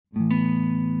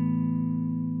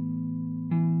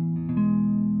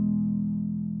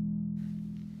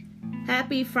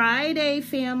Happy Friday,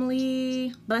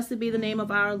 family. Blessed be the name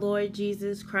of our Lord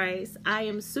Jesus Christ. I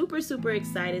am super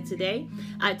excited today.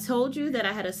 I told you that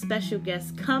I had a special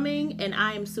guest coming, and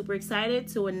I am super excited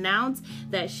to announce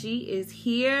that she is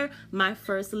here. My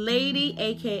first lady,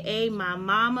 aka my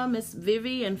mama, Miss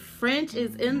Vivian French,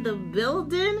 is in the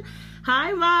building.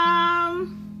 Hi,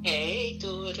 Mom. Hey,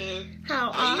 daughter.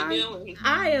 How are you doing?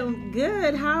 I am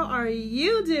good. How are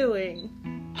you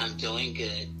doing? I'm doing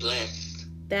good. Blessed.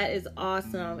 That is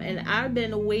awesome. And I've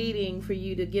been waiting for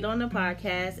you to get on the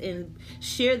podcast and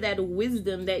share that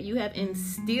wisdom that you have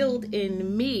instilled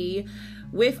in me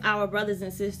with our brothers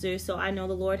and sisters. So I know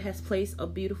the Lord has placed a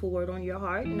beautiful word on your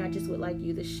heart, and I just would like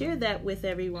you to share that with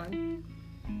everyone.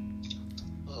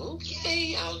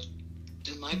 Okay, I'll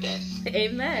do my best.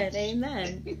 Amen.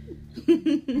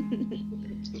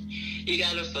 You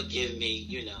gotta forgive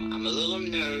me. I'm a little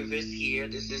nervous here.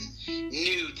 This is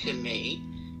new to me.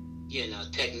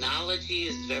 Technology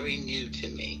is very new to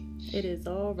me. It is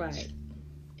all right.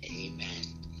 Amen.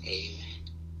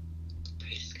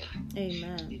 Praise God.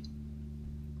 Amen.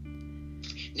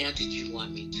 Now, did you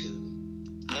want me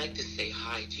to? I like to say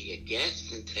hi to your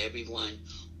guests and to everyone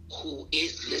who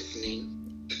is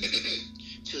listening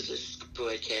to this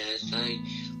broadcast. I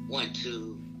want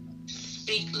to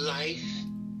speak life,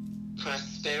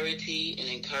 prosperity, and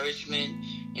encouragement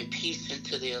and peace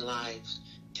into their lives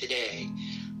today.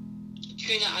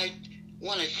 Trina, I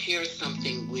want to share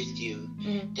something with you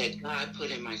that God put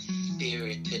in my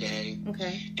spirit today.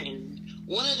 Okay. And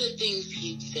one of the things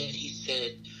he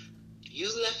said, you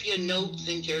left your notes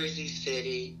in Jersey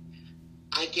City.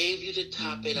 I gave you the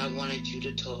topic I wanted you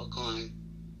to talk on.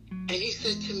 And he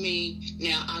said to me,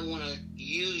 now I want to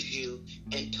use you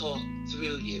and talk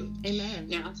through you. Amen.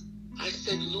 Now, I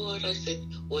said, Lord,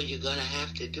 well, you're going to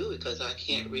have to do it because I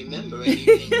can't remember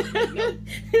anything.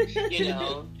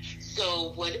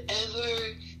 So whatever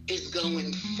is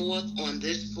going forth on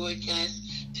this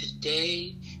broadcast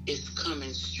today is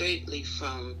coming straightly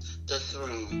from the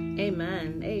throne.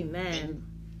 Amen. And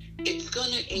it's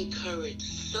going to encourage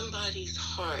somebody's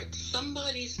heart.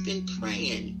 Somebody's been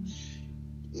praying.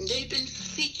 They've been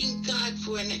seeking God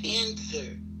for an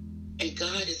answer. And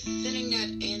God is sending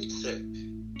that answer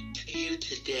to you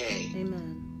today.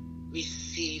 Amen.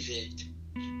 Receive it.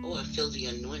 Oh, I feel the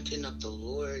anointing of the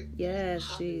Lord. Yes,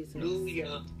 Hallelujah.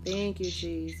 Jesus. Thank you,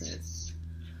 Jesus.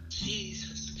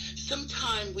 Jesus.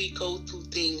 Sometimes we go through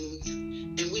things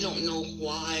and we don't know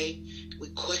why. We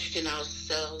question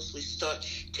ourselves. We start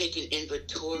taking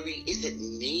inventory. Is it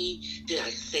me? Did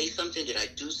I say something? Did I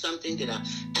do something? Did I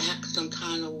act some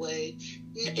kind of way?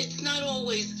 It's not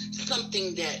always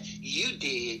something that you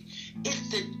did. It's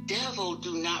the devil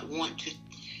do not want to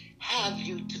have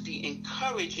you to be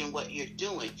encouraged in what you're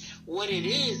doing. What it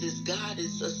is God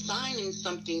is assigning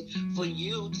something for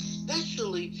you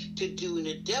especially to do. And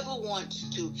the devil wants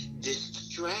to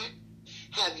distract,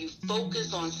 have you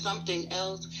focus on something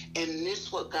else, and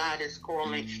miss what God is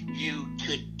calling you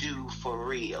to do for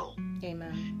real.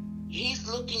 Amen. He's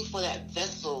looking for that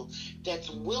vessel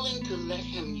that's willing to let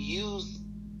him use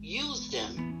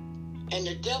them. And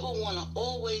the devil want to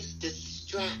always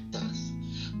distract us.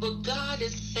 But God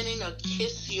is sending a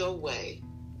kiss your way.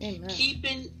 Amen.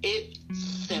 Keeping it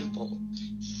simple,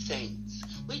 saints.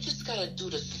 We just got to do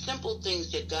the simple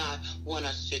things that God wants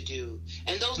us to do.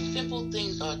 And those simple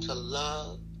things are to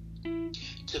love,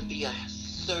 to be a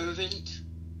servant,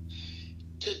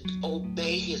 to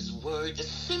obey his word, the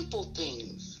simple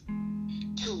things,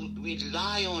 to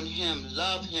rely on him,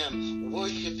 love him,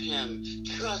 worship him,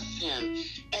 trust him.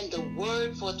 And the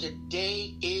word for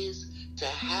today is to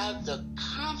have the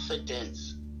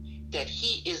confidence that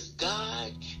he is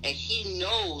God and he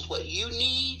knows what you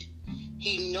need.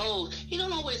 He knows. He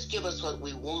don't always give us what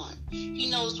we want. He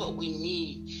knows what we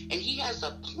need. And he has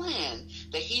a plan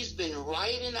that he's been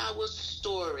writing our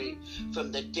story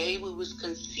from the day we was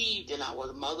conceived in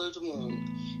our mother's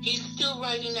womb. He's still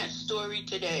writing that story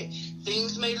today.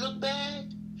 Things may look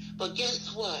bad, but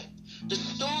guess what? The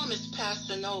storm is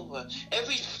passing over.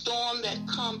 Every storm that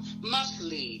comes must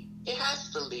leave. It has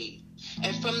to leave.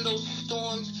 And from those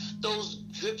storms, those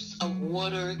drips of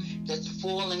water that's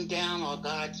falling down are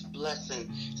God's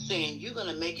blessing, saying you're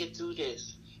going to make it through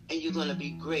this and you're going to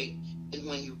be great and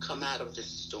when you come out of this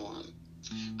storm.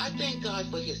 I thank God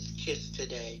for his kiss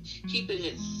today, keeping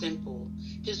it simple.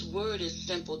 His word is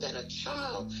simple that a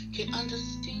child can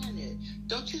understand it.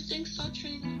 Don't you think so,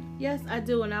 Trina? Yes, I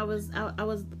do. And I was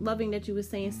loving that you were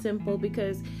saying simple,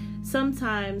 because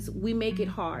sometimes we make it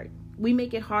hard. We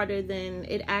make it harder than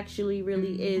it actually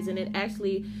really is. And it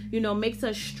actually, makes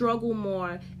us struggle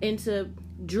more into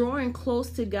drawing close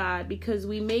to God because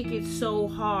we make it so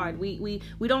hard. We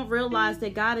don't realize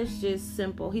that God is just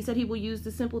simple. He said he will use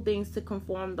the simple things to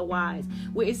conform the wise.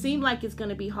 Where it seemed like it's going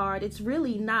to be hard, it's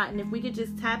really not. And if we could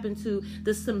just tap into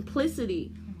the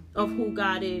simplicity of who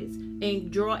God is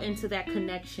and draw into that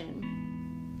connection.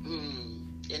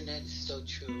 And that is so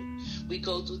true. We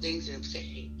go through things and say,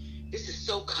 hey, this is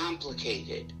so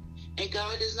complicated. And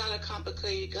God is not a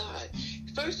complicated God.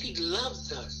 First, he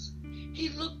loves us. He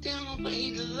looked down on us.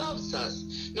 He loves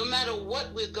us. No matter what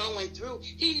we're going through,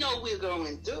 he knows we're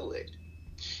going through it.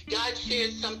 God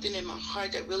shared something in my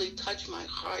heart that really touched my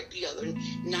heart the other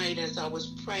night as I was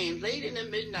praying, late in the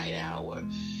midnight hour.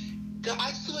 God,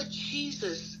 I saw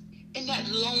Jesus in that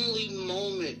lonely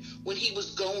moment when he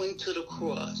was going to the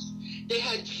cross. They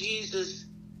had Jesus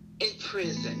in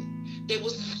prison. They were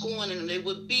scorning him. They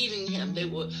were beating him. They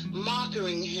were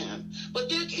mocking him. But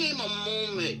there came a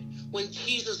moment when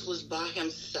Jesus was by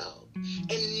himself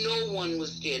and no one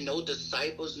was there, no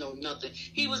disciples, no nothing.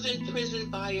 He was in prison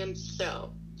by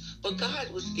himself. But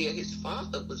God was there. His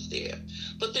Father was there.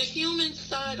 But the human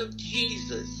side of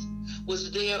Jesus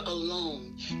was there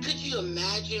alone. Could you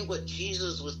imagine what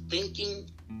Jesus was thinking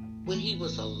when he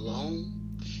was alone?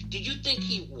 Did you think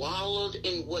he wallowed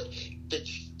in what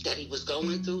that he was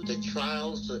going through, the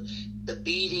trials, the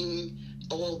beating,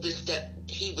 all this that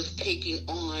he was taking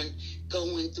on,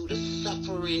 going through the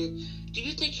suffering? Do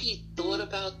you think he thought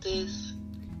about this?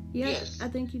 Yes, I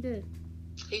think he did.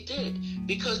 He did.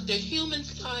 Because the human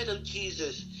side of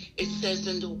Jesus, it says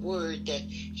in the word that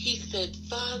he said,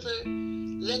 Father,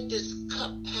 let this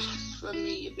cup pass from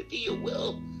me if it be your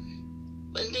will.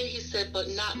 And then he said, but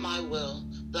not my will,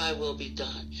 thy will be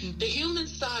done. Mm-hmm. The human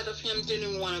side of him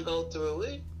didn't want to go through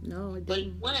it. No, it didn't. But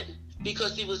he went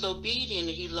because he was obedient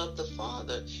and he loved the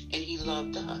Father and he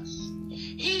loved us.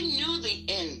 He knew the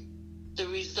end. The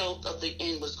result of the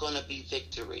end was going to be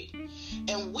victory.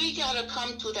 And we got to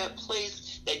come to that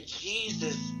place that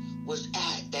Jesus was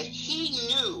at, that he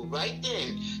knew right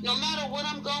then, no matter what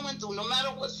I'm going through, no matter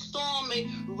what storm may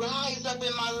rise up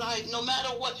in my life, no matter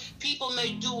what people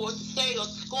may do or say or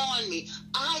scorn me,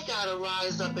 I got to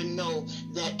rise up and know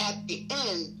that at the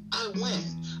end, I win.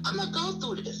 I'm going to go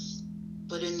through this,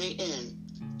 but in the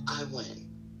end, I win.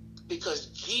 Because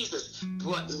Jesus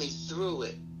brought me through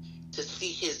it to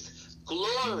see his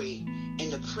glory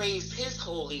and to praise his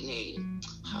holy name.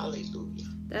 Hallelujah.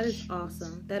 That is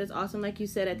awesome. That is awesome. Like you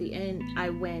said, at the end, I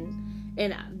win.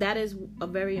 And that is a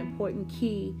very important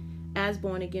key as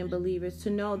born again believers, to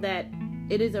know that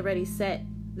it is already set,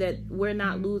 that we're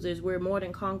not losers. We're more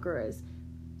than conquerors.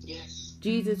 Yes.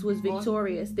 Jesus was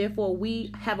victorious. Therefore,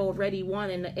 we have already won.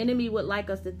 And the enemy would like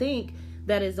us to think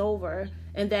that it's over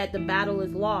and that the battle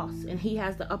is lost and he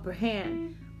has the upper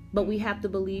hand. But we have to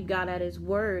believe God at his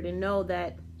word and know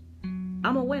that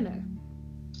I'm a winner.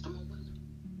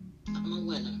 I'm a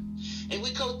winner. And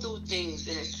we go through things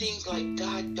and it seems like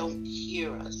God don't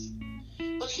hear us.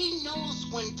 But he knows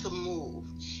when to move.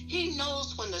 He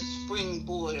knows when to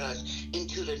springboard us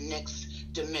into the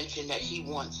next dimension that he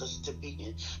wants us to be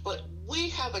in. But we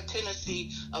have a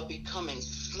tendency of becoming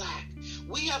slack.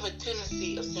 We have a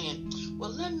tendency of saying,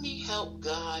 well, let me help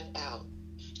God out.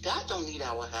 God don't need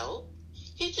our help.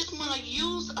 He just want to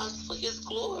use us for his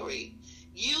glory.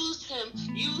 Use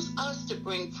him, use us to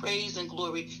bring praise and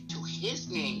glory to his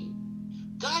name.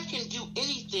 God can do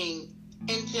anything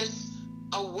in just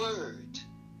a word.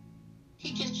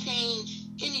 He can change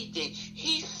anything.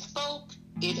 He spoke,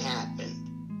 it happened.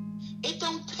 It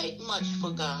don't take much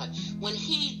for God. When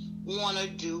he want to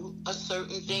do a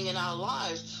certain thing in our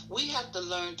lives, we have to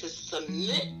learn to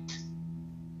submit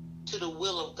to the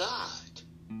will of God.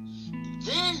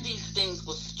 Then these things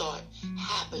will start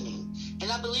happening.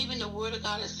 And I believe in the word of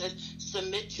God that says,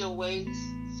 submit your ways,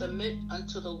 submit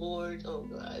unto the Lord. Oh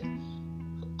God.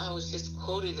 I was just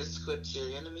quoting the scripture.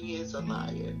 The enemy is a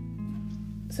liar.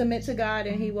 Submit to God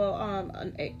and he will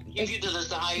give you the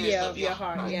desires of your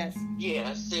heart. Yes.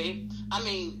 Yeah, see? I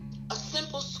mean, a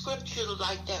simple scripture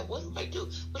like that, what do I do?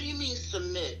 What do you mean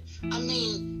submit? I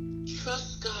mean,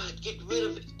 trust God. Get rid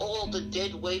of all the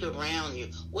dead weight around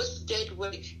you. What's dead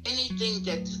weight? Anything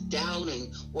that's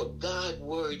doubting what God's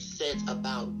word says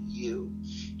about you.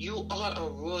 You are a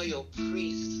royal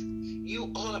priest.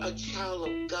 You are a child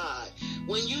of God.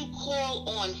 When you call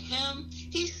on him,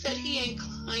 he said he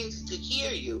inclines to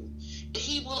hear you.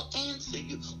 He will answer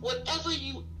you. Whatever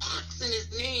you ask in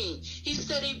his name, he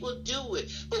said he will do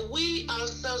it. But we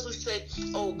ourselves, we say,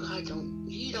 oh, God, I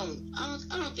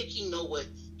don't think he know what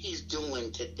he's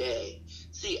doing today.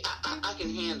 See, I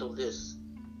can handle this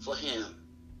for him.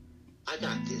 I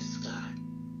got this, God.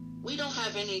 We don't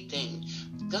have anything.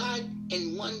 God,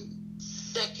 in 1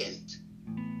 second,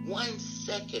 1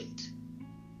 second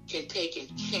can take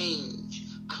and change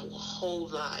our whole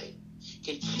life,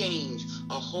 can change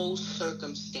a whole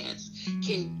circumstance,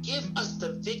 can give us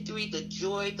the victory, the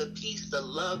joy, the peace, the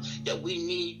love that we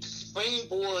need to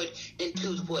springboard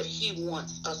into what he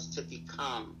wants us to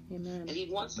become. Amen. And he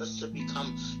wants us to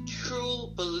become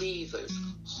true believers,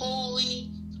 holy,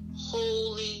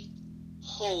 holy,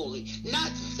 holy.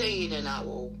 Not say it in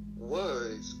our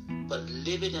words, but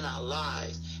live it in our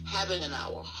lives, have it in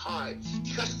our heart,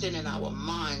 trust it in our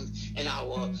minds and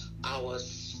our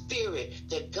spirit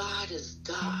that God is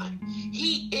God.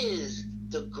 He is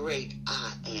the great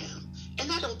I am. And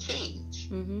that don't change.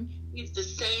 Mm-hmm. He's the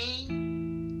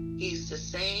same. He's the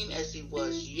same as he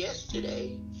was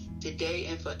yesterday, today,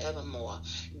 and forevermore.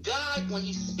 God, when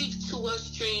he speaks to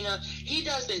us, Trina, he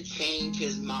doesn't change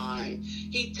his mind.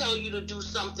 He tell you to do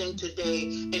something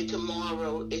today, and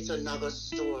tomorrow it's another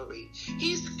story.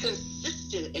 He's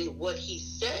consistent in what he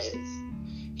says.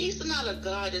 He's not a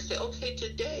God that say, okay,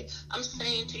 today I'm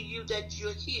saying to you that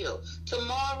you're healed.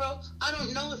 Tomorrow, I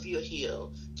don't know if you're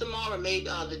healed. Tomorrow, maybe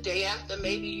the day after,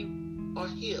 maybe you are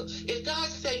healed. If God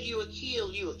said you are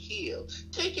healed, you are healed.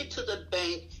 Take it to the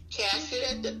bank, cash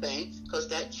it at the bank, because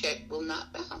that check will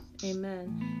not bounce.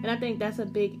 Amen. And I think that's a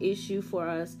big issue for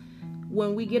us.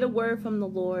 When we get a word from the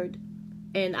Lord,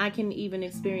 and I can even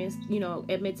experience,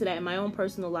 admit to that in my own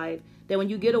personal life, that when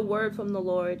you get a word from the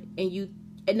Lord and you,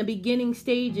 in the beginning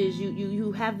stages,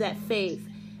 you have that faith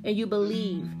and you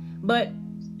believe. But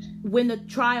when the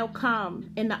trial comes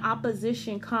and the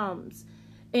opposition comes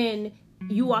and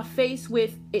you are faced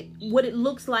with it, what it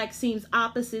looks like seems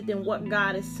opposite than what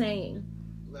God is saying.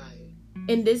 Right.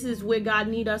 And this is where God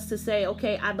needs us to say,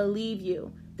 okay, I believe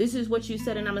you. This is what you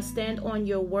said, and I'm going to stand on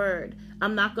your word.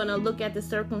 I'm not going to look at the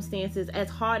circumstances, as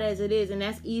hard as it is, and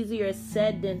that's easier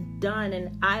said than done.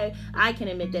 And I can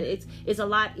admit that it's a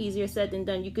lot easier said than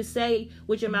done. You could say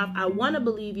with your mouth, I want to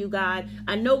believe you, God.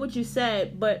 I know what you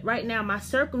said, but right now my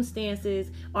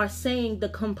circumstances are saying the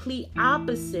complete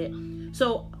opposite.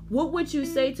 So what would you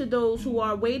say to those who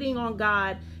are waiting on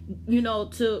God,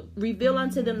 to reveal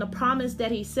unto them the promise that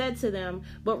he said to them,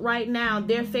 but right now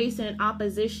they're facing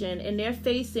opposition and they're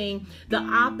facing the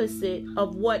opposite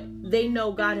of what they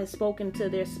know God has spoken to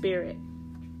their spirit?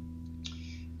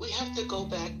 We have to go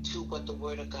back to what the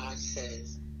word of God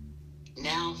says.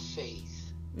 Now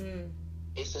faith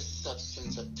is a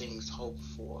substance of things hoped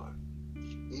for.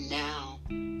 Now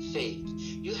faith.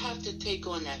 You have to take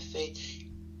on that faith.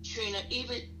 Trina,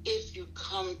 even if you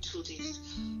come to these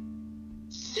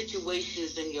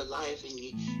situations in your life and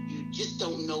you just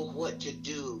don't know what to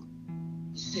do,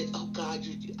 you said, oh God,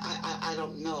 I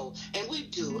don't know. And we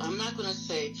do. I'm not going to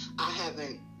say I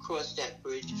haven't crossed that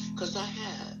bridge, because I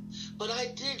have. But I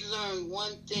did learn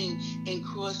one thing in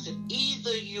crossing.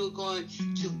 Either you're going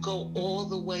to go all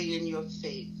the way in your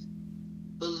faith,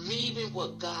 believing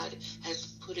what God has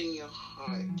put in your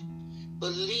heart,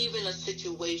 believe in a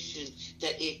situation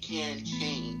that it can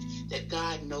change, that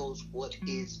God knows what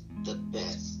is the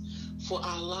best for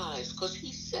our lives. Because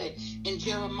he said in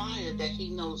Jeremiah that he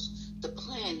knows the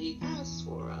plan he has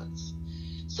for us.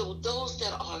 So those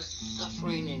that are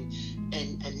suffering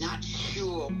and not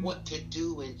sure what to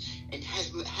do and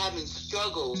having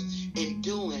struggles in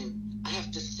doing, I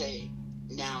have to say,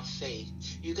 now faith.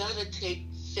 You got to take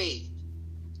faith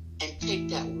and take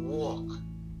that walk,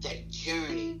 that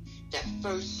journey, that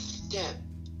first step.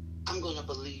 I'm going to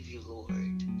believe you,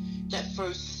 Lord. That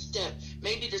first step.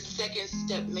 Maybe the second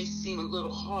step may seem a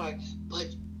little hard, but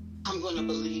I'm going to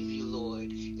believe you,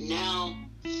 Lord. Now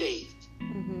faith.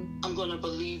 I'm going to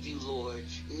believe you, Lord.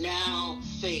 Now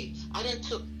faith. I done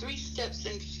took 3 steps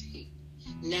in faith.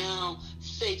 Now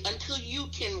faith. Until you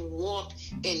can walk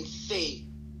in faith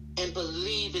and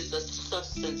believe is the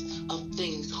substance of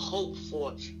things hoped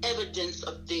for, evidence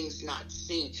of things not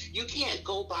seen. You can't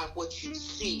go by what you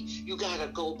see. You got to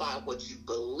go by what you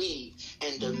believe.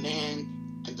 And the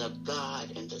man and the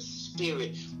God and the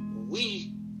spirit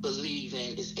we believe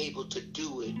in is able to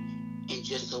do it in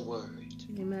just a word.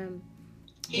 Amen.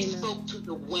 He spoke to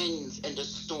the winds and the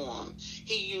storm.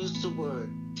 He used the word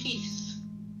peace.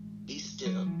 Be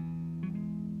still.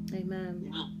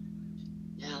 Amen.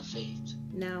 Now faith.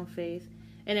 Now faith.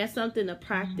 And that's something to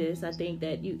practice. I think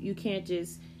that you can't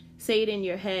just say it in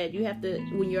your head. You have to,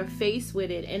 when you're faced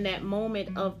with it, in that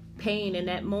moment of pain, in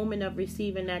that moment of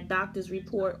receiving that doctor's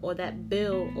report or that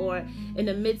bill, or in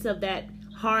the midst of that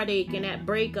heartache and that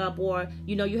breakup, or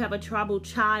you have a troubled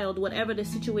child, whatever the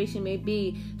situation may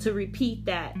be, to repeat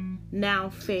that now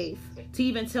faith, to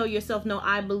even tell yourself, no,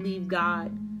 I believe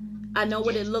God. I know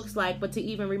what it looks like, but to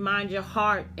even remind your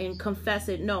heart and confess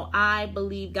it. No, I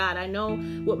believe God. I know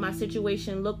what my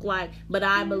situation looked like, but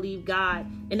I believe God.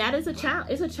 And that is a challenge.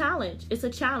 It's a challenge. It's a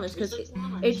challenge because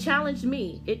it challenged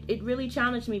me. It really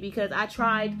challenged me because I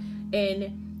tried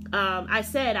and I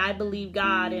said, I believe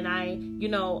God, and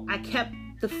I kept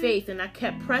the faith and I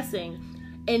kept pressing.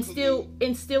 And still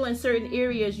in certain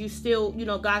areas,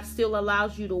 God still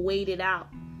allows you to wait it out.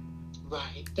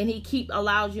 Right. And he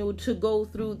allows you to go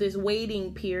through this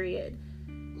waiting period.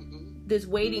 This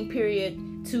waiting period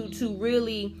to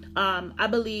really, I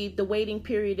believe the waiting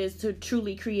period is to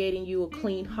truly creating you a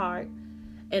clean heart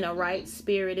and a right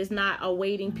spirit. It's not a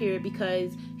waiting period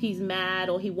because he's mad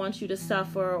or he wants you to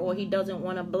suffer or he doesn't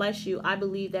want to bless you. I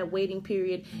believe that waiting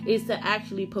period is to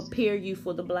actually prepare you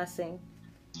for the blessing.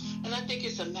 And I think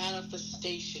it's a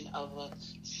manifestation of a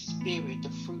spirit, the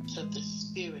fruits of the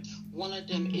spirit. One of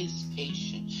them is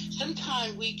patience.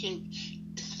 Sometimes we can,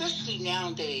 especially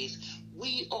nowadays,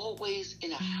 we always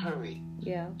in a hurry.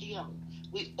 Yeah.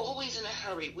 We always in a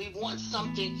hurry. We want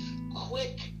something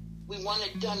quick. We want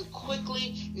it done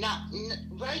quickly. Not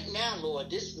right now, Lord,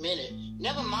 this minute.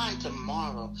 Never mind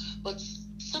tomorrow. But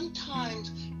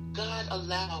sometimes God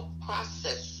allows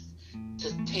process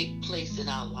to take place in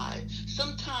our lives.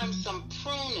 Sometimes some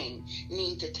pruning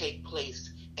need to take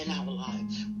place in our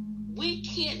lives. We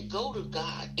can't go to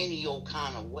God any old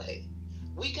kind of way.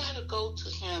 We got to go to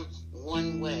him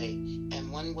one way,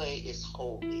 and one way is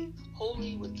holy.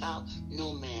 Holy without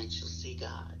no man shall see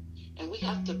God. And we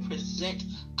have to present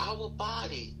our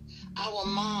body, our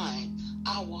mind,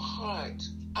 our heart,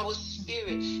 our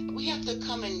spirit. We have to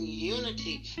come in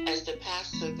unity, as the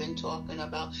pastor has been talking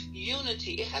about.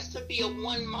 Unity. It has to be a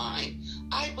one mind.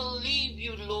 I believe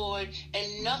you, Lord,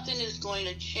 and nothing is going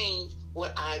to change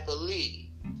what I believe.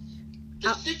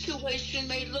 The situation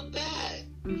may look bad,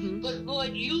 but Lord,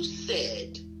 you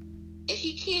said, and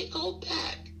he can't go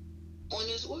back on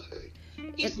his word.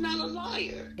 He's not a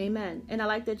liar. Amen. And I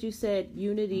like that you said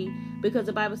unity, because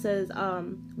the Bible says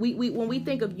we when we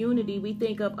think of unity, we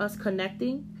think of us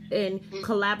connecting and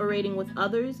collaborating with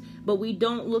others, but we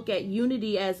don't look at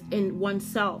unity as in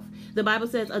oneself. The Bible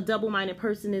says a double-minded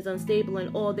person is unstable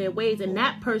in all their ways, and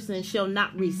that person shall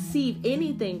not receive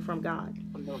anything from God.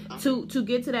 To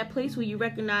get to that place where you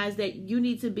recognize that you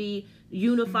need to be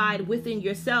unified within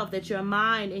yourself, that your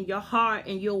mind and your heart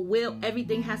and your will,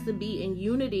 everything has to be in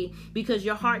unity, because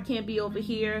your heart can't be over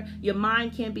here, your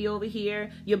mind can't be over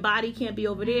here, your body can't be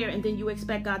over there, and then you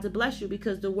expect God to bless you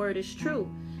because the word is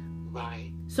true.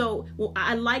 Right. So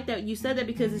I like that you said that,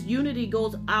 because this unity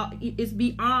goes out, it's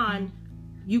beyond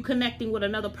you connecting with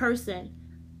another person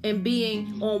and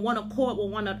being on one accord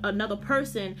with another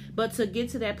person, but to get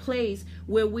to that place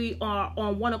where we are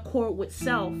on one accord with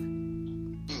self.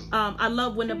 I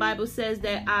love when the Bible says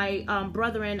that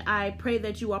brethren, I pray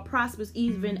that you are prosperous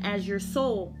even as your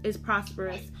soul is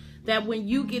prosperous. That when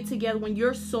you get together, when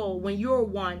your soul, when you're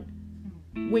one,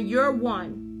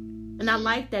 and I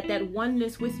like that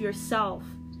oneness with yourself.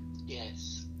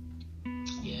 Yes.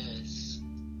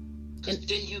 Because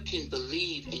then you can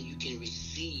believe and you can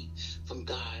receive from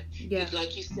God. Yeah.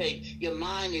 Like you say, your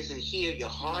mind isn't here, your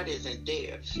heart isn't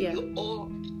there. Yeah. You're all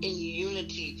in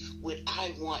unity with,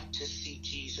 I want to see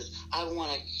Jesus. I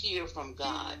want to hear from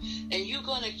God. And you're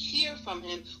going to hear from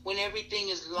him when everything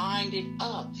is lined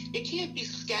up. It can't be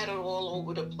scattered all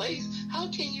over the place.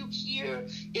 How can you hear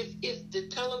if the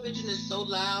television is so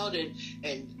loud and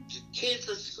the kids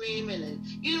are screaming, and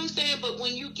you know what I'm saying? But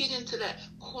when you get into that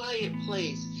quiet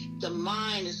place, the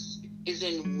mind is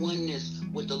in oneness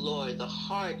with the Lord. The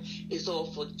heart is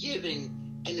all forgiving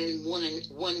and in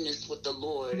oneness with the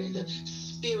Lord. And the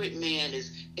spirit man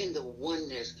is in the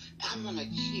oneness. I'm going to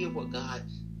hear what God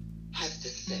has to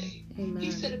say. Amen.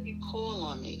 He said, if you call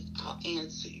on me, I'll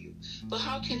answer you. But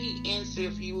how can he answer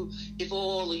if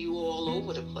all of you are all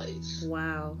over the place?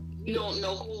 Wow. You don't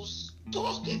know who's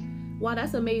talking. Wow,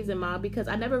 that's amazing, Ma, because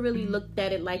I never really looked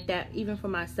at it like that, even for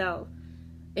myself.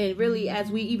 And really, as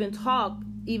we even talk,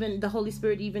 even the Holy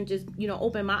Spirit even just,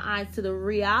 opened my eyes to the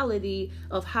reality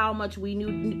of how much we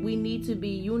need to be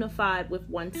unified with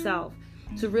oneself,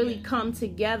 to really come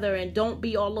together and don't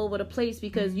be all over the place,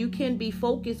 because you can be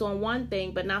focused on one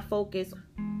thing but not focus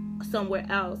somewhere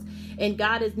else. And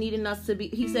God is needing us to be,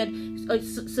 he said,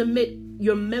 submit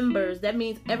your members. That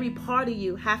means every part of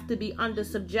you have to be under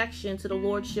subjection to the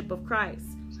Lordship of Christ.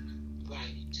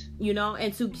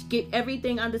 And to get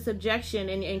everything under subjection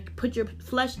and put your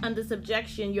flesh under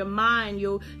subjection, your mind,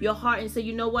 your heart, and say,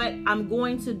 you know what? I'm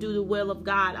going to do the will of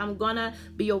God. I'm going to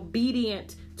be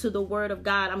obedient to the word of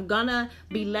God. I'm going to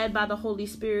be led by the Holy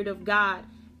Spirit of God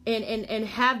and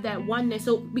have that oneness.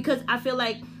 So, because I feel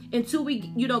like until we,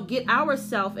 get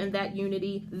ourselves in that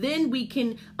unity, then we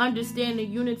can understand the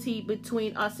unity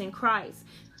between us and Christ.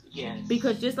 Yes.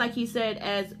 Because just like he said,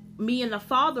 as me and the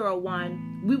Father are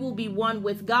one, we will be one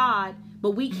with God.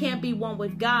 But we can't be one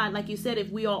with God, like you said, if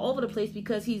we are all over the place,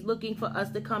 because he's looking for us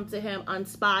to come to him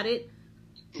unspotted,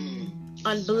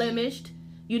 unblemished.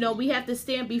 We have to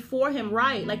stand before him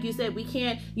right. Like you said, we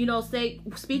can't, say,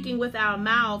 speaking with our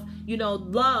mouth,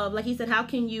 love. Like he said, how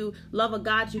can you love a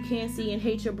God you can't see and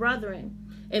hate your brethren?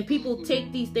 And people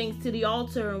take these things to the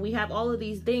altar, and we have all of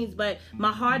these things, but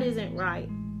my heart isn't right.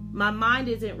 My mind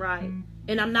isn't right.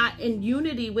 And I'm not in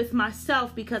unity with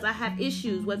myself because I have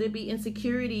issues, whether it be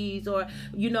insecurities or,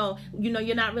 you're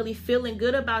not really feeling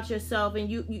good about yourself, and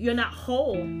you're not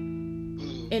whole.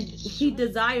 And he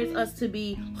desires us to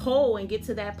be whole and get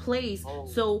to that place.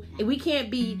 So we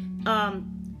can't be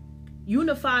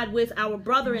unified with our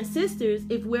brother and sisters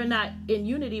if we're not in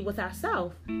unity with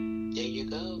ourselves. There you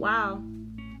go. Wow.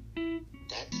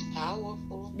 That's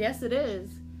powerful. Yes, it is.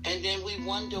 And then we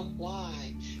wonder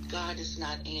why God is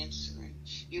not answering.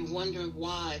 You wonder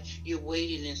why you're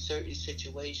waiting in certain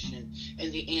situations,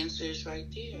 and the answer is right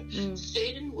there.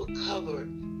 Satan will cover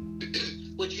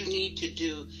what you need to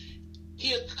do.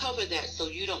 He'll cover that so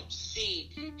you don't see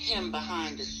him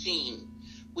behind the scene,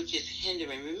 which is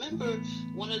hindering. Remember,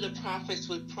 one of the prophets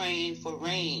was praying for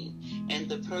rain, and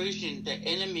the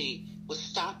enemy, was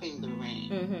stopping the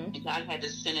rain, and God had to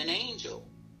send an angel.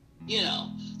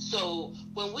 So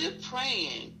when we're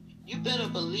praying, you better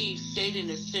believe Satan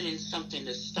is sending something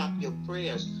to stop your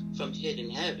prayers from hitting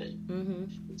heaven.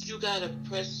 But you got to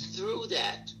press through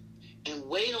that and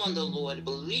wait on the Lord,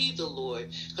 believe the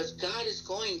Lord, because God is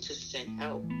going to send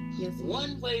help. Yes,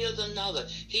 one way or another.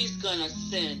 He's going to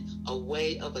send a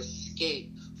way of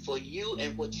escape for you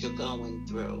and what you're going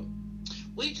through.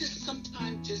 We just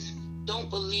sometimes just don't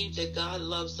believe that God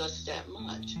loves us that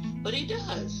much, but he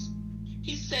does.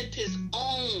 He sent his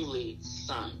only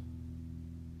son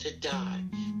to die,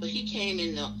 but he came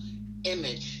in the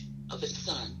image of his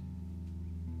son.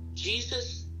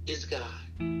 Jesus is God,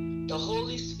 the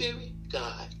Holy Spirit,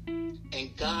 God,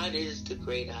 and God is the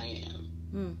great I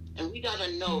am. And we got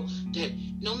to know that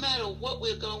no matter what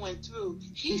we're going through,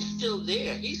 he's still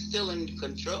there. He's still in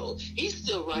control. He's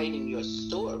still writing your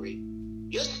story.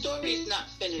 Your story is not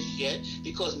finished yet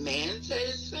because man said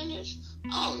it's finished.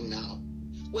 Oh no.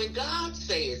 When God says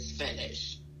it's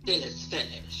finished, then it's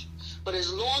finished. But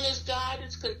as long as God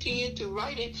is continuing to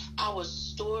write in our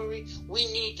story, we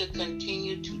need to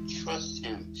continue to trust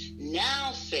him.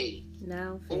 Now faith.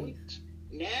 Now faith.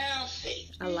 Now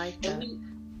faith. I like that.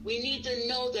 And we need to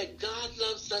know that God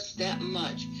loves us that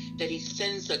much, that he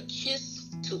sends a kiss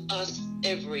to us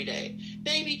every day.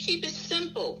 Baby, keep it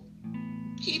simple.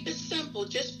 Keep it simple.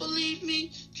 Just believe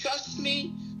me, trust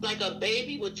me, like a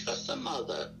baby would trust a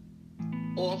mother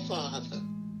or a father.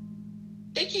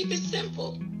 They keep it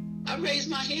simple. I raise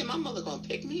my hand, my mother gonna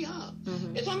pick me up.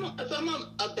 If I'm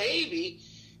a baby,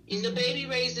 and the baby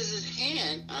raises his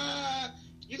hand,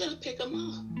 you're gonna pick him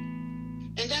up.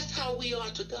 And that's how we are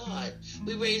to God.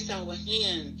 We raise our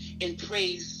hand in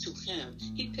praise to him.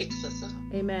 He picks us up.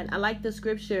 Amen. I like the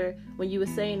scripture when you were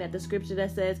saying that, the scripture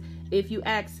that says, if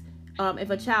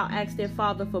a child asks their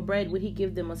father for bread, would he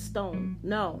give them a stone?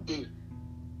 No.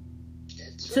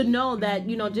 To know that,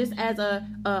 just as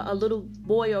a little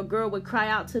boy or girl would cry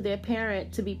out to their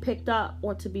parent to be picked up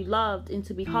or to be loved and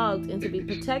to be hugged and to be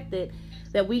protected,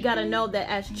 that we got to know that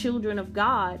as children of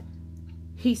God,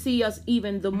 he sees us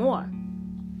even the more.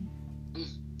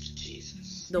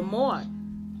 Jesus. The more.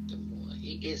 The more.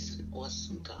 He is an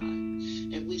awesome God.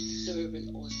 And we serve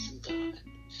an awesome God.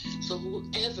 So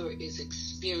whoever is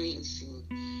experiencing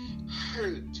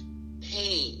hurt,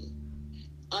 pain,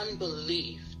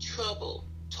 unbelief, trouble,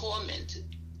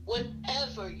 tormented,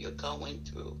 whatever you're going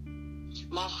through,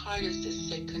 my heart is to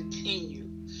say continue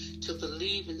to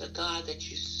believe in the God that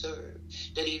you serve,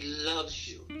 that he loves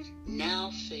you.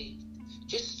 Now faith,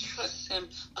 just trust him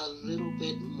a little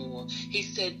bit more. He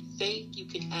said faith you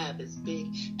can have as big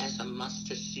as a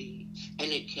mustard seed,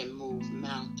 and it can move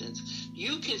mountains.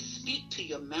 You can speak to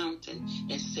your mountain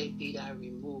and say, be thou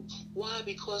removed. Why?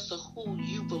 Because of who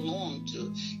you belong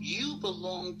to. You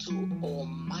belong to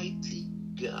Almighty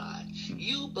God.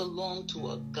 You belong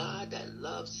to a God that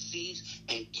loves, sees,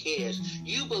 and cares.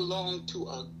 You belong to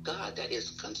a God that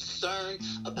is concerned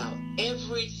about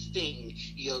everything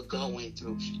you're going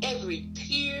through. Every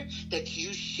tear that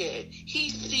you shed, he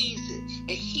sees it, and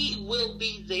he will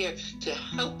be there to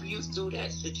help you through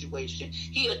that situation.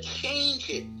 He'll change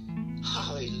it.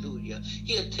 Hallelujah.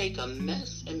 He'll take a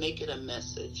mess and make it a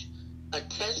message, a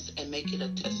test and make it a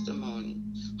testimony.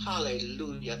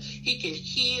 Hallelujah. He can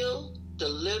heal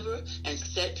deliver, and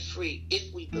set free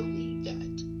if we believe that.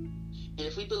 And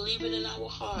if we believe it in our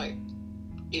heart,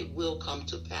 it will come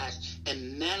to pass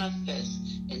and manifest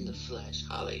in the flesh.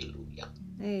 Hallelujah.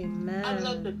 Amen. I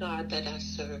love the God that I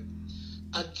serve.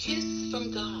 A kiss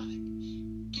from God.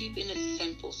 Keeping it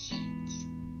simple, saints.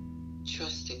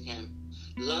 Trusting Him,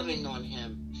 loving on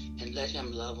Him, and let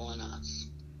Him love on us.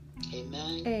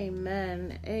 Amen.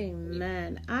 Amen.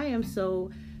 Amen. I am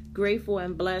so grateful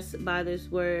and blessed by this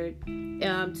word,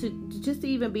 to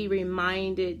even be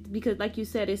reminded, because like you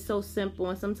said, it's so simple,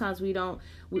 and sometimes we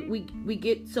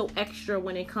get so extra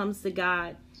when it comes to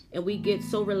God, and we get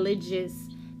so religious,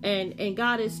 and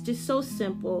God is just so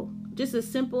simple, just a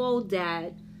simple old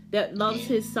dad that loves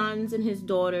his sons and his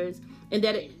daughters, and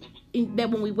that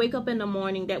when we wake up in the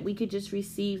morning, that we could just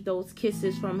receive those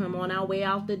kisses from Him on our way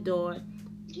out the door.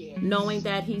 Yes. Knowing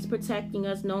that He's protecting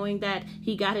us, knowing that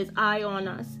He got His eye on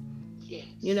us. Yes.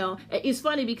 You know, it's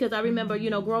funny because I remember,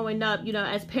 growing up,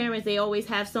 as parents, they always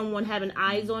have someone having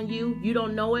eyes on you. You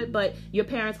don't know it, but your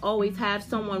parents always have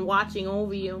someone watching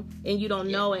over you, and you don't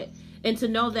know it. And to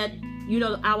know that,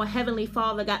 our Heavenly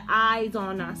Father got eyes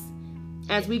on us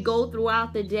as we go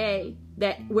throughout the day,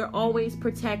 that we're always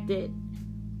protected.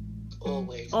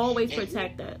 Always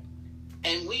protected.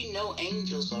 And we know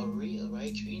angels are real,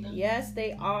 right, Trina? Yes,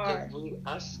 they are.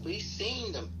 We've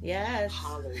seen them. Yes.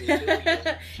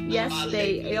 Hallelujah. Yes,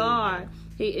 Hallelujah. They are.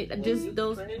 Pray,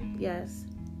 yes.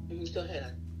 Go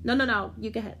ahead. No, you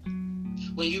go ahead.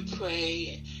 When you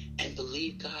pray and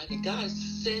believe God, and God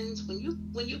sends, when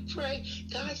you pray,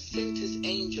 God sends His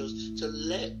angels to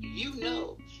let you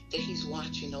know that He's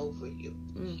watching over you.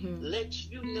 Mm-hmm.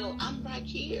 Let you know, I'm right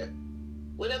here.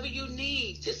 Whatever you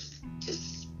need, just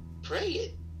pray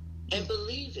it and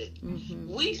believe it.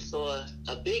 Mm-hmm. We saw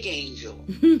a big angel,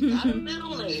 not a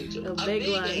little angel, a big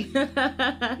angel.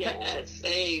 Yes,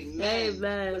 amen.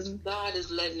 Because God is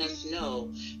letting us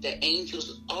know that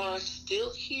angels are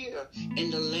still here in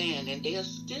the land, and they are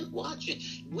still watching.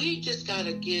 We just got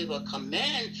to give a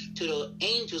command to the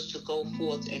angels to go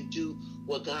forth and do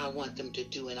what God wants them to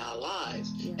do in our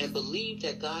lives, and believe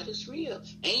that God is real.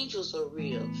 Angels are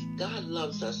real. God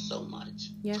loves us so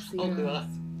much. Yes, He does. Girl,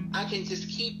 I can just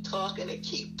keep talking and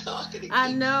keep talking.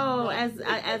 I know, as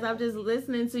I'm just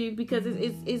listening to you, because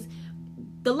it's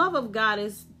the love of God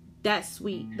is that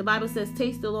sweet. The Bible says,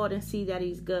 "Taste the Lord and see that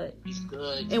He's good." He's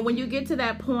good. And when you get to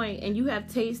that point and you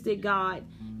have tasted God,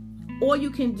 all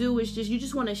you can do is you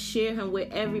just want to share Him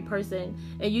with every person,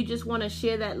 and you just want to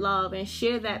share that love and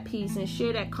share that peace and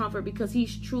share that comfort, because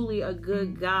He's truly a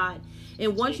good God.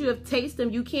 And once you have tasted Him,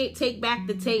 you can't take back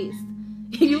the taste.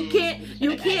 You can't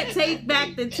take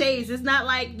back the taste. It's not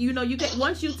like, you can,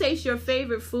 once you taste your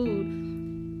favorite food,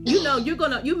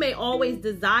 you may always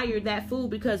desire that food,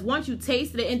 because once you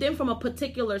taste it, and then from a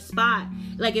particular spot,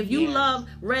 like if you love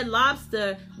Red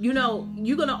Lobster, you're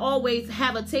gonna always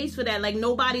have a taste for that. Like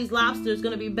nobody's lobster is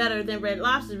gonna be better than Red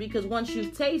Lobster, because once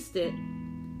you taste it,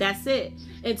 that's it.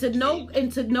 And to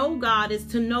know God is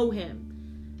to know Him.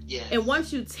 Yes. And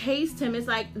once you taste Him, it's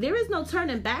like there is no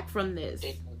turning back from this.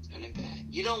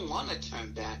 You don't want to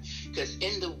turn back, because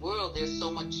in the world there's so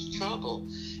much trouble.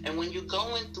 And when you're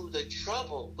going through the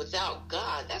trouble without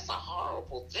God, that's a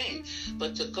horrible thing.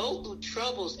 But to go through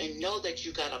troubles and know that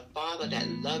you got a Father that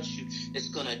loves you, that's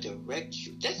going to direct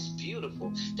you, that's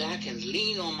beautiful. That I can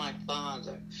lean on my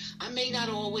Father. I may not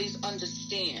always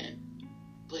understand,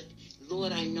 but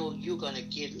Lord, I know you're going to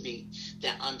give me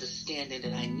that understanding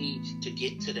that I need to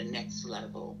get to the next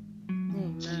level.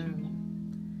 Amen.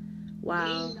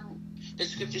 Wow. The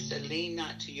scripture said, lean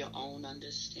not to your own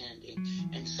understanding.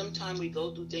 And sometimes we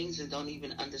go through things and don't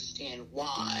even understand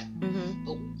why. Mm-hmm.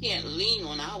 But we can't lean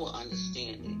on our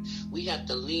understanding. We have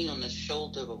to lean on the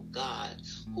shoulder of God,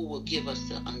 who will give us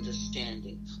the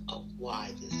understanding of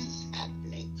why this is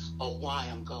happening, or why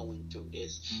I'm going through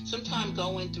this. Sometimes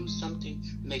going through something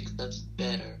makes us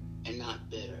better and not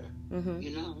bitter.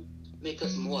 Mm-hmm. Make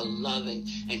us more loving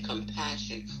and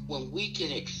compassionate when we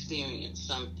can experience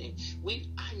something.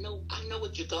 I know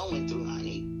what you're going through,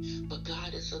 honey. But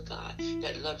God is a God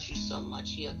that loves you so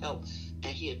much. He'll help and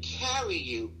He'll carry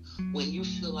you when you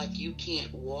feel like you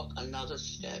can't walk another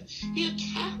step. He'll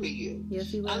carry you. Yes,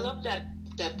 He will. I love that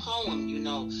poem,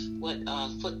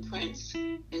 Footprints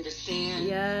in the Sand.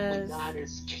 Yes. When God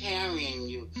is carrying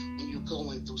you and you're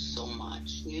going through so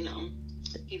much,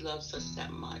 He loves us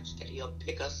that much that He'll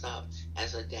pick us up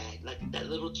as a dad, like that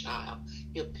little child.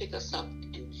 He'll pick us up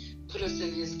and put us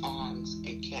in His arms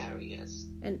and carry us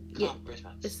and comfort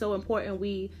us. It's so important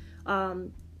we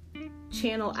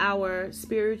channel our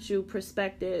spiritual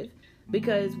perspective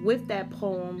because with that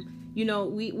poem, you know,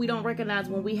 we don't recognize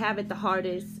when we have it the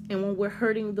hardest and when we're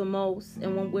hurting the most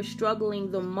and when we're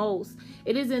struggling the most.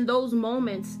 It is in those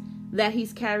moments that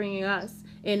he's carrying us.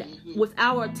 And with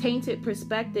our tainted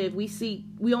perspective, we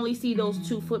only see those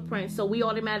two footprints. So we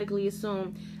automatically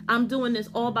assume, I'm doing this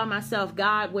all by myself.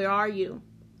 God, where are you?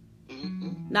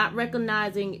 Not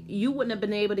recognizing you wouldn't have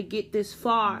been able to get this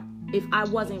far if I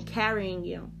wasn't carrying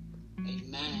you.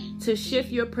 Amen. To shift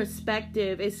your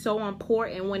perspective is so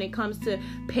important when it comes to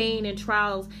pain and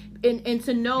trials. And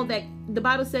to know that the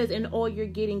Bible says, in all you're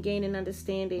getting, gain and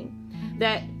understanding.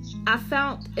 That I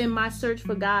found in my search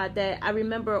for God, that I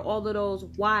remember all of those,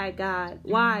 why God,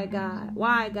 why God,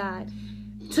 why God,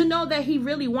 to know that he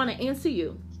really want to answer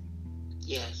you.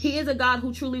 Yes. He is a God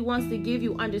who truly wants to give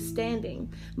you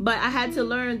understanding. But I had to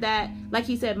learn that, like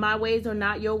he said, my ways are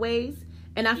not your ways.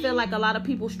 And I feel like a lot of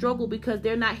people struggle because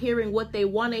they're not hearing what they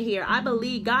want to hear. I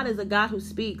believe God is a God who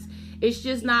speaks. It's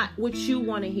just not what you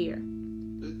want to hear.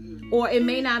 Or it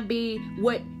may not be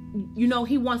what, you know,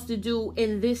 he wants to do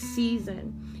in this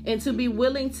season. And to be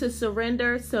willing to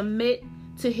surrender, submit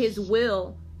to his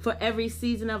will for every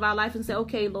season of our life and say,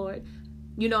 okay, Lord,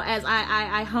 you know, as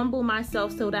I humble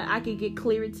myself so that I can get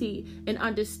clarity and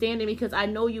understanding, because I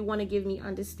know you want to give me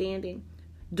understanding.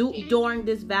 During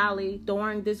this valley,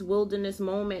 during this wilderness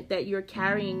moment that you're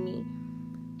carrying me,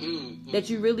 that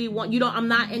you really want, you know, I'm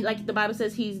not in, like the Bible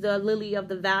says, he's the lily of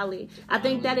the valley. I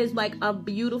think that is like a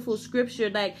beautiful scripture.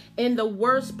 Like in the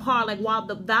worst part, like while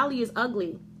the valley is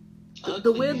ugly,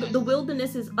 the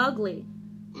wilderness is ugly,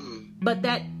 but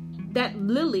that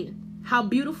lily, how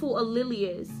beautiful a lily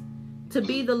is, to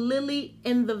be the lily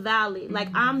in the valley. Like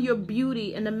I'm your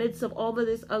beauty in the midst of all of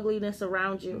this ugliness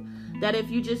around you. That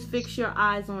if you just fix your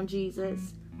eyes on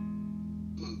Jesus,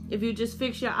 if you just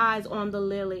fix your eyes on the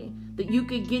lily, that you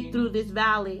could get through this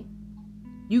valley.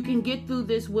 You can get through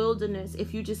this wilderness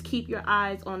if you just keep your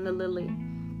eyes on the lily.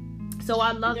 So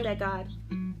I love that, God.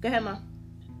 Go ahead, Ma.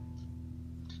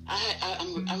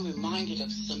 I'm reminded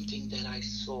of something that I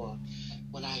saw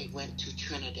when I went to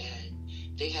Trinidad.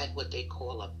 They had what they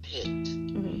call a pit.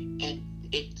 And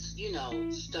it's, you know,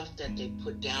 stuff that they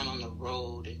put down on the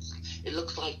road. It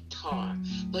looks like tar.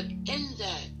 But in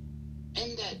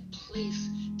that place,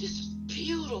 this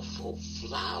beautiful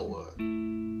flower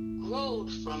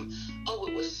growed from,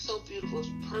 it was so beautiful. It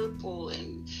was purple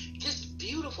and just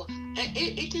beautiful. And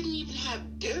it didn't even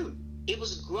have dirt. It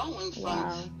was growing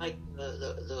from like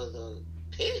the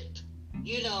pit,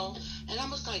 you know. And I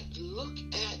was like, look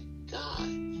at God.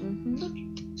 Look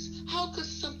at this. How could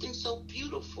something so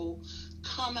beautiful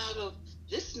come out of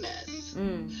this mess?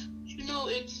 You know,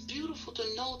 it's beautiful to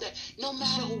know that no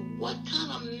matter what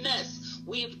kind of mess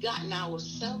we've gotten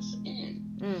ourselves in,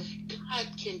 God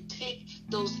can take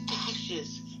those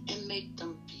ashes and make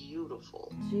them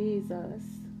beautiful. Jesus.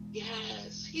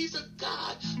 Yes, he's a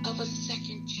God of a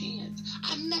second chance.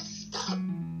 I messed up,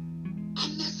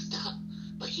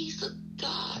 but he's a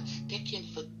God that can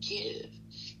forgive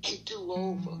and do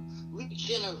over,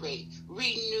 regenerate,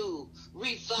 renew,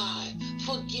 revive,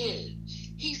 forgive.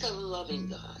 He's a loving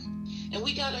God. And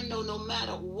we got to know, no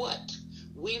matter what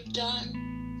we've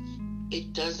done,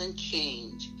 it doesn't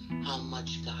change how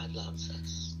much God loves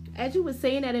us. As you were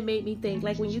saying that, it made me think,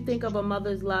 like when you think of a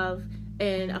mother's love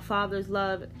and a father's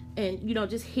love, and, you know,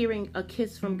 just hearing a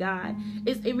kiss from God,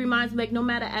 it reminds me, like, no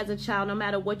matter as a child, no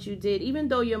matter what you did, even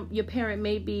though your parent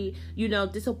may be, you know,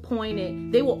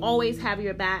 disappointed, they will always have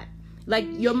your back. Like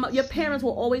your parents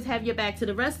will always have your back. To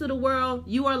the rest of the world,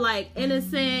 you are like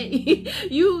innocent.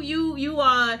 you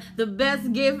are the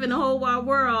best gift in the whole wide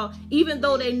world. Even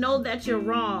though they know that you're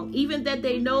wrong, even that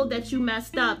they know that you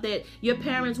messed up, that your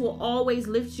parents will always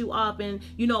lift you up and,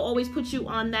 you know, always put you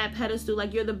on that pedestal,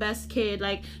 like you're the best kid,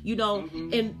 like, you know,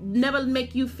 and never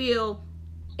make you feel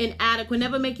inadequate,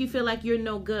 never make you feel like you're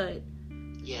no good.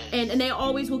 Yes. And they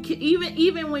always will,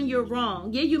 even when you're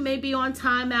wrong. Yeah, you may be on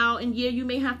timeout, and yeah, you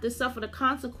may have to suffer the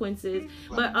consequences.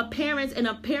 Right. But a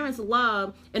parent's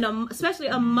love, and especially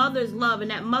a mother's love, and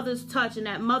that mother's touch, and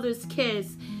that mother's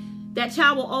kiss, that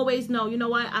child will always know, you know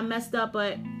what, I messed up,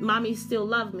 but mommy still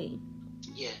loved me.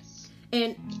 Yes.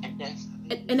 And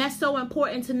that's so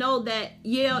important to know that,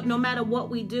 yeah, no matter what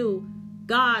we do,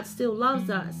 God still loves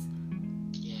us.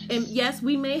 And yes,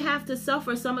 we may have to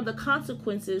suffer some of the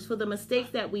consequences for the mistakes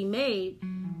that we made,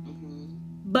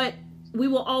 but we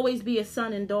will always be a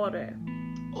son and daughter.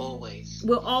 Always.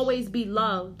 We'll always be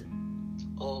loved.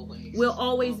 Always. We'll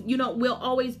always, you know, we'll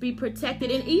always be protected.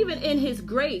 And even in his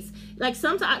grace, like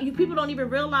sometimes people don't even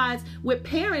realize with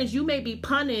parents, you may be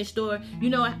punished, or, you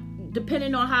know,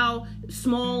 depending on how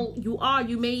small you are,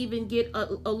 you may even get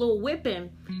a little whipping.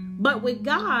 But with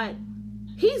God,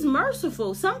 He's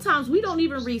merciful. Sometimes we don't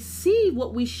even receive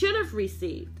what we should have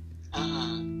received.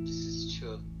 This is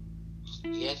true.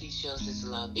 Yet he shows his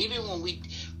love. Even when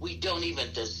we don't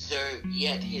even deserve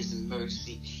yet his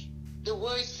mercy. The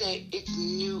words say it's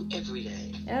new every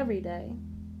day. Every day.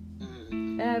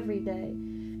 Every day.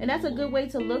 And that's a good way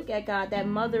to look at God, that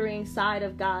mothering side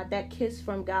of God, that kiss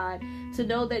from God, to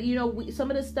know that, some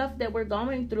of the stuff that we're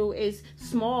going through is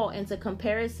small into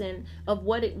comparison of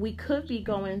what we could be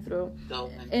going through.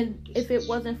 And if it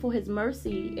wasn't for his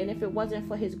mercy and if it wasn't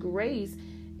for his grace,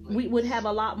 we would have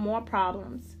a lot more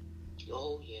problems.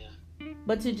 Oh, yeah.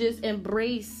 But to just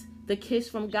embrace the kiss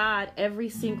from God every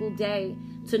single day,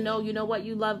 to know, you know what,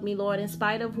 you love me, Lord, in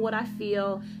spite of what I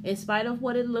feel, in spite of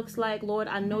what it looks like, Lord,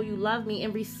 I know you love me,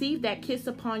 and receive that kiss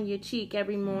upon your cheek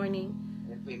every morning.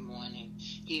 Every morning,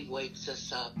 he wakes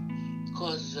us up,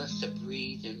 causes us to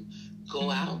breathe and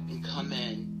go out and come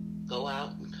in. Go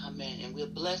out and come in. And we're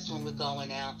blessed when we're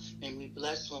going out, and we're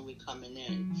blessed when we're coming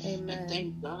in. Amen. And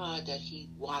thank God that he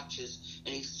watches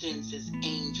and he sends his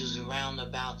angels around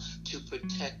about to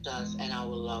protect us and our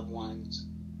loved ones.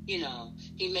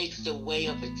 He makes the way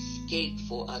of escape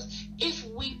for us if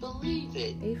we believe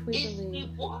it. If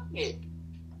we want it.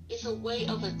 It's a way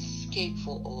of escape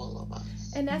for all of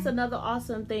us. And that's another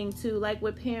awesome thing too. Like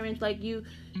with parents, like you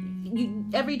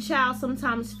every child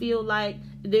sometimes feel like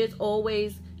there's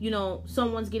always,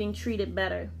 someone's getting treated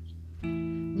better.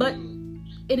 But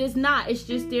it is not. It's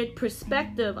just their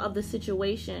perspective of the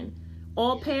situation.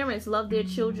 All parents love their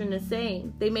children the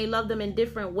same. They may love them in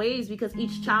different ways because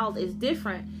each child is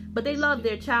different, but they love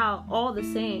their child all the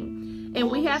same. And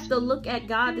we have to look at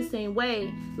God the same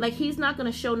way. Like, he's not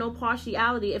going to show no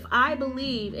partiality. If I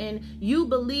believe and you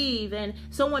believe and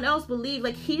someone else believes,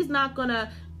 like, he's not going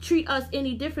to treat us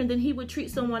any different than he would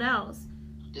treat someone else.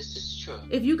 This is true.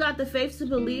 If you got the faith to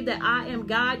believe that I am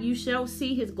God, you shall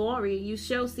see his glory. You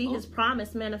shall see his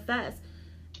promise manifest.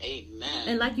 Amen.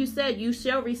 And like you said, you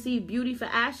shall receive beauty for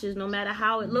ashes, no matter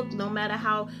how it looked, no matter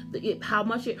how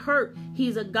much it hurt.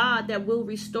 He's a God that will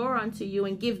restore unto you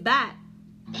and give back.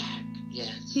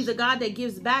 Yes. He's a God that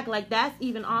gives back. Like, that's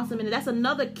even awesome. And that's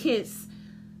another kiss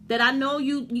that I know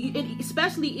you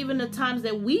especially even the times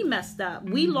that we messed up,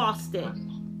 we lost it.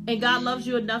 And God loves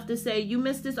you enough to say, you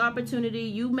missed this opportunity,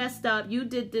 you messed up, you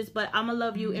did this, but I'm going to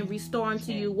love you and restore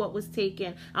unto you what was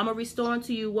taken. I'm going to restore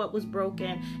unto you what was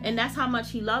broken. And that's how much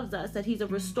he loves us, that he's a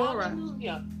restorer.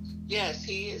 Hallelujah. Yes,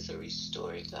 he is a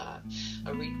restoring God,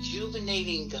 a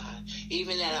rejuvenating God.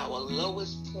 Even at our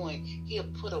lowest point,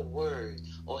 he'll put a word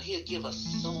or he'll give a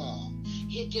song.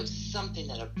 He'll give something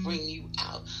that'll bring you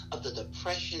out of the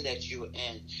depression that you're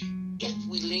in if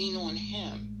we lean on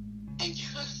him and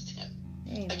trust him.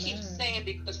 Amen. I keep saying,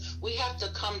 because we have to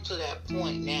come to that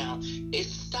point now.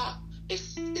 It's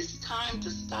time to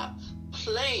stop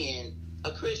playing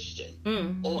a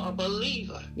Christian or a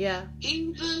believer. Yeah.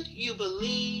 Either you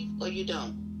believe or you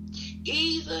don't.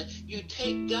 Either you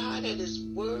take God at his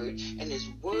word and his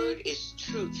word is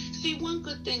truth. See, one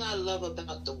good thing I love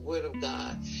about the word of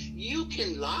God, you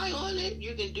can lie on it,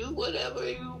 you can do whatever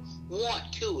you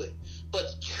want to it,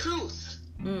 but truth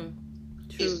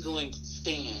is going to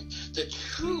stand. The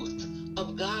truth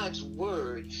of God's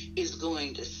word is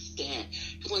going to stand.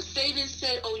 When Satan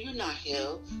said, oh, you're not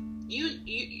healed,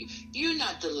 you're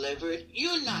not delivered,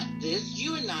 you're not this,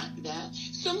 you're not that.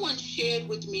 Someone shared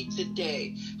with me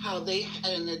today how they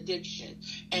had an addiction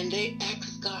and they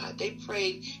asked God, they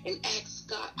prayed and asked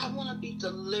God, I want to be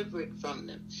delivered from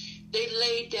them. They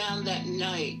laid down that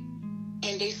night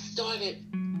and they started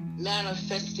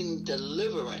manifesting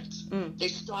deliverance. They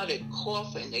started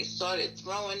coughing. They started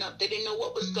throwing up. They didn't know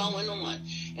what was going on.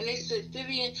 And they said,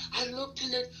 Vivian, I looked in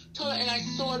the toilet and I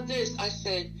saw this. I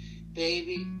said,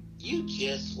 baby, you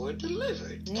just were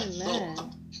delivered. Amen.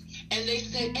 And they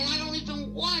said, and I don't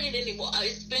even want it anymore.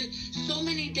 It's been so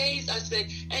many days. I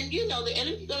said, and the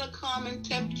enemy's going to come and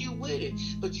tempt you with it.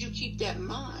 But you keep that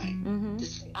mind to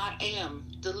say, I am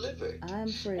delivered. I'm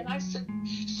free. And I said,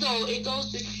 so it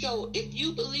goes to show, if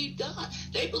you believe God,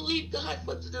 they believe God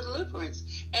for the deliverance.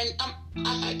 And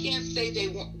I can't say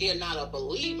they're not a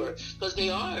believer, because they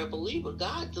are a believer.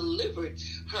 God delivered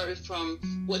her from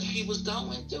what she was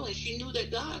going through, and she knew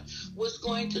that God was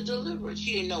going to deliver her.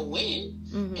 She didn't know when,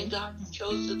 and God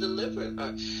chose to deliver her.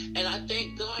 And I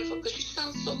thank God for, because she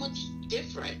sounds so much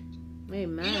different.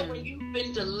 Amen. When you've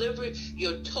been delivered,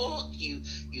 you talk, you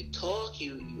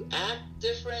act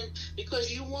different,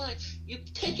 because you're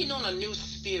taking on a new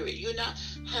spirit. You're not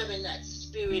having that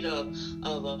spirit of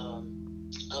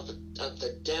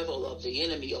the devil, of the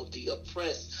enemy, of the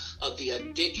oppressed, of the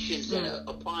addictions that are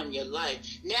upon your life.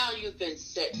 Now you've been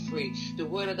set free. The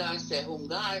word of God said, whom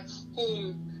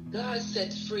God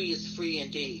sets free is free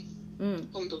indeed.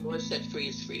 Whom the Lord set free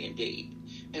is free indeed.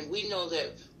 And we know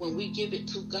that when we give it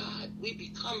to God, we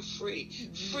become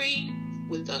free. Free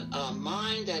with a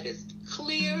mind that is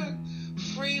clear.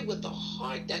 Free with a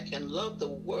heart that can love the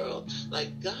world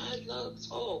like God loves.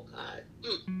 Oh, God.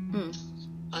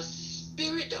 A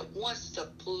spirit that wants to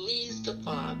please the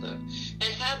Father and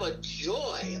have a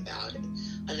joy about it.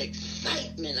 An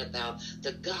excitement about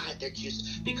the God that you...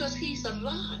 Because he's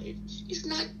alive. He's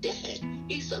not dead.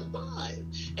 He's alive.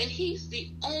 And he's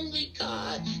the only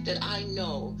God that I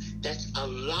know that's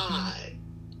alive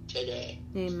today.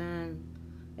 Amen.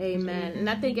 Amen. And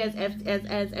I think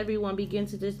as everyone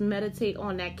begins to just meditate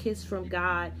on that kiss from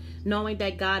God, knowing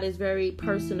that God is very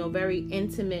personal, very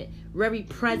intimate, very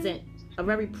present, a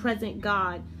very present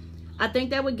God, I think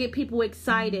that would get people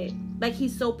excited. Like,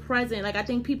 he's so present. Like, I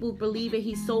think people believe that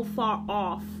he's so far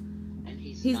off. And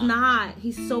he's not.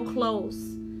 He's so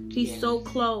close. He's so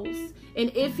close.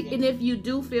 And if you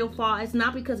do feel far, it's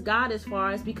not because God is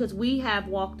far. It's because we have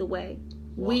walked away.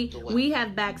 We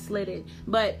have backslidden.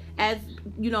 But as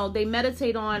you know, they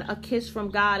meditate on a kiss from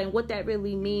God and what that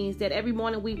really means, that every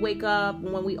morning we wake up,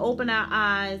 when we open our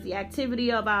eyes, the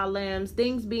activity of our limbs,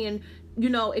 things being, you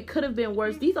know, it could have been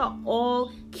worse. These are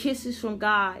all kisses from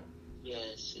God.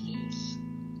 Yes, it is.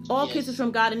 All kisses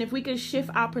from God. And if we could shift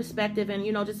our perspective and,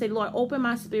 you know, just say, Lord, open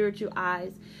my spiritual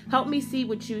eyes. Help me see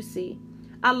what you see.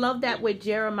 I love that with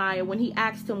Jeremiah, when he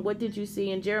asked him, what did you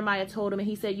see? And Jeremiah told him, and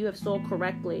he said, you have saw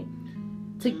correctly.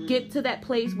 To get to that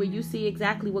place where you see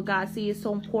exactly what God sees is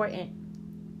so important.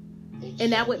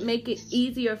 And that would make it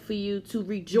easier for you to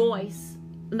rejoice.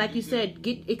 Like you said,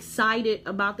 get excited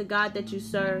about the God that you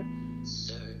serve.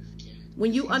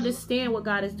 When you understand what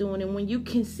God is doing and when you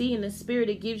can see in the spirit,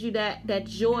 it gives you that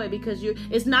joy, because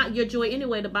it's not your joy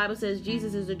anyway. The Bible says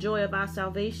Jesus is the joy of our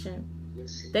salvation.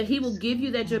 That he will give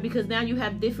you that joy, because now you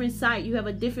have different sight. You have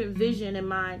a different vision in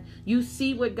mind. You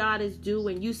see what God is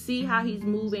doing. You see how he's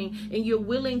moving, and you're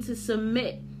willing to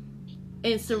submit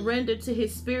and surrender to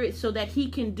his spirit so that he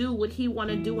can do what he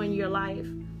want to do in your life.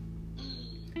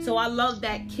 So I love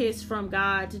that kiss from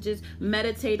God, to just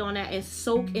meditate on that and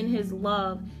soak in his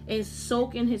love and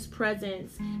soak in his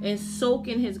presence and soak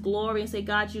in his glory and say,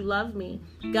 God, you love me.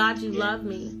 God, you love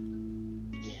me.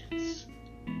 Yes.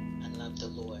 I love the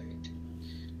Lord.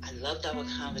 I loved our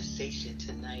conversation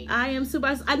tonight. I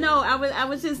know. I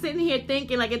was just sitting here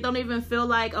thinking, like, it don't even feel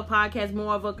like a podcast,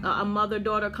 more of a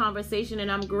mother-daughter conversation.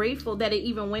 And I'm grateful that it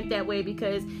even went that way,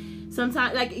 because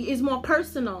sometimes, like, it's more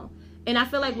personal. And I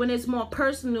feel like when it's more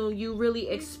personal, you really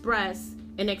express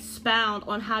and expound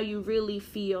on how you really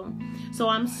feel. So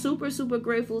I'm super, super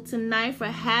grateful tonight for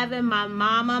having my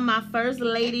mama, my first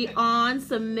lady on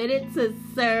Submitted to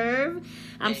Serve.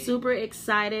 I'm super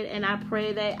excited, and I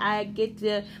pray that I get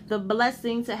the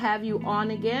blessing to have you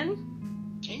on again.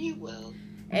 And you will.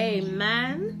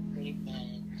 Amen.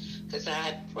 Amen. Because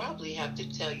I probably have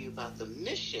to tell you about the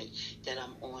mission that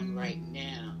I'm on right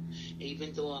now.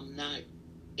 Even though I'm not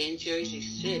in Jersey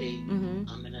City,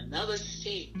 I'm in another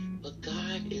state, but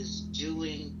God is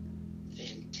doing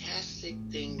fantastic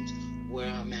things where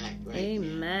I'm at right now.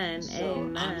 Amen. So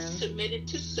Amen. I'm submitted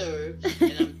to serve,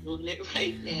 and I'm doing it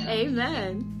right now.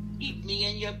 Amen. Keep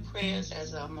me in your prayers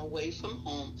as I'm away from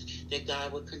home, that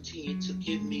God will continue to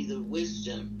give me the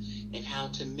wisdom and how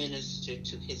to minister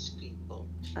to his people.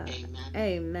 Amen.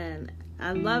 Amen.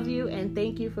 I love you, and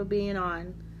thank you for being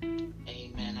on.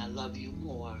 Amen. I love you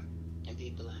more. And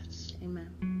be blessed. Amen.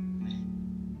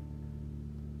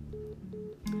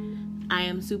 I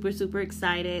am super, super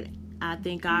excited. I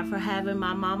thank God for having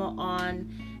my mama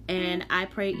on. And I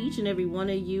pray each and every one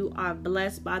of you are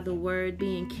blessed by the word,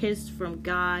 being kissed from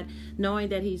God, knowing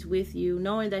that he's with you,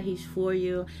 knowing that he's for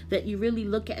you, that you really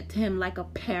look at him like a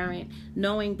parent,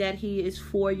 knowing that he is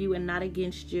for you and not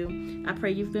against you. I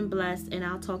pray you've been blessed, and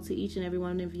I'll talk to each and every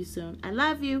one of you soon. I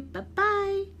love you. Bye-bye.